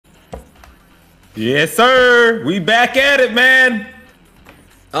Yes, sir. We back at it, man.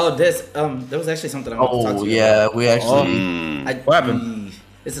 Oh, there was actually something I want to talk to you yeah, about. we actually. What happened?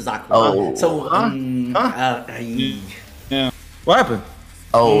 This is awkward. Oh. So, Yeah. What happened?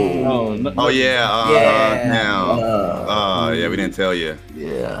 Oh yeah. Yeah, we didn't tell you.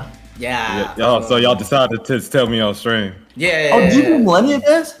 Yeah. So y'all decided to tell me on stream. Yeah. Oh, do you do Millennia,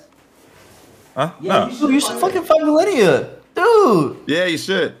 Des? Huh? Yeah, No. Dude, you should fucking fight Millennia, dude. Yeah, you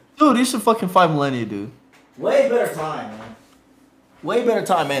should. Dude, you should fucking fight Millennia, dude. Way better time, man. Way better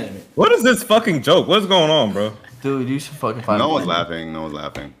time management. What is this fucking joke? What's going on, bro? Dude, you should fucking fight. No one's Millennia. laughing. No one's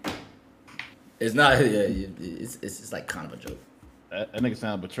laughing. It's not. Yeah, it's just like kind of a joke. That nigga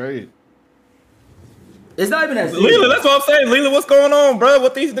sound betrayed. It's not even as Leland, that's what I'm saying. Leland, what's going on, bro?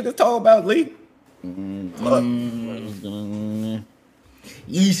 What these niggas talk about, Lee?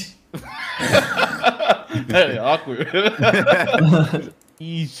 Yeesh. That is awkward.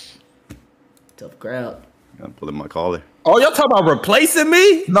 Yeesh. Tough crowd. I'm pulling my collar. Oh, y'all talking about replacing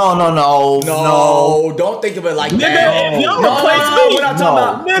me? No. No, don't think of it like that. If y'all replace me, we're not talking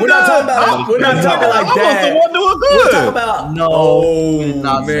about. We're not talking about. We're not talking like I that. was the one doing We're good. talking about. No, we did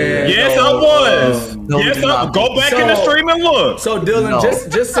not say that. Yes, I was. No, we Yes, did I not. go back in the stream and look. So Dylan, No.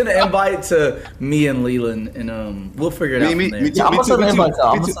 just send an invite to me and Leland, and we'll figure it out from there. Me too. Yeah, I'm Me gonna send an invite out.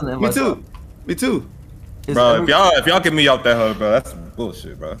 I'm too. gonna send an Me invite too. out. Me too. Bro, if y'all get me off that hood, bro, that's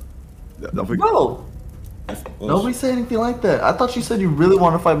bullshit, bro. Don't forget. Bro, That's bullshit. nobody said anything like that. I thought you said you really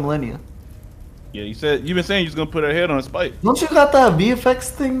want to fight Millennia. Yeah, you've been saying you're gonna put her head on a spike. Don't you got that VFX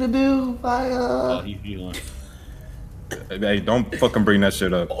thing to do? He lying. Hey, don't fucking bring that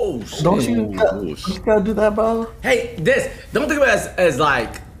shit up. Oh shit. Don't you gotta do that, bro? Hey, don't think of it as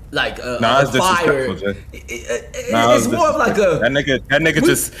like Nah, it's fire. disrespectful, Jay. It's more of like a. That nigga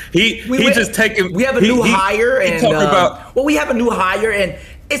just he just taking. We have a new hire, he and talking about. well, we have a new hire, and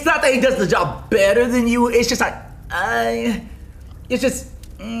it's not that he does the job better than you. It's just like it's just.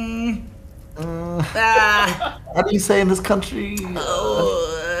 How do you say in this country?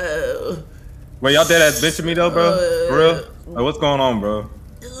 Wait, y'all dead ass bitching me though, bro? For real? Like, what's going on, bro?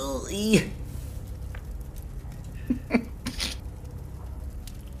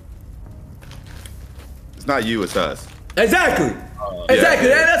 It's not you. It's us. Exactly. Exactly.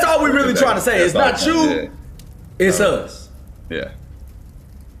 Yeah. And that's all we're really trying to say. It's not you. Yeah. It's us. Yeah.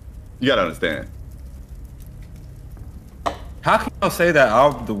 You gotta understand. How can y'all say that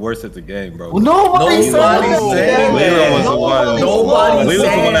I'm the worst at the game, bro? Well, nobody said Nobody said Leland was the one. Nobody Leland was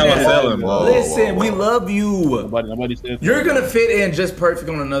the one that was said selling, that. bro. Listen, we love you. Nobody said. You're gonna fit in just perfect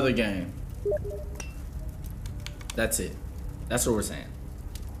on another game. That's it. That's what we're saying.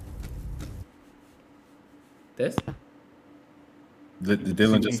 This?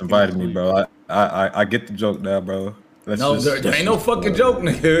 Dylan just invited me, bro. I get the joke now, bro. There ain't no fucking joke,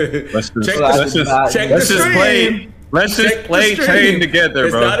 nigga. Let's just Check the stream. Let's just play chain together,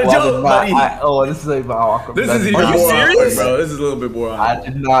 It's bro. not a joke, buddy. This is even awkward. This is even Are you more serious? awkward, bro. This is a little bit more awkward. I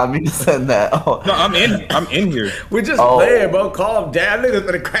did not mean to send that. Oh. No, I'm in here. We're just playing, bro. Calm down. Niggas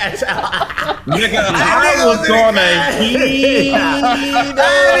gonna crash out. Nigga, I was gonna heat.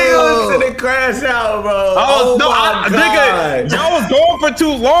 Niggas gonna crash out, bro. Nigga, y'all was going for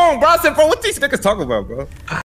too long, bro. I said, bro, what these niggas talking about, bro?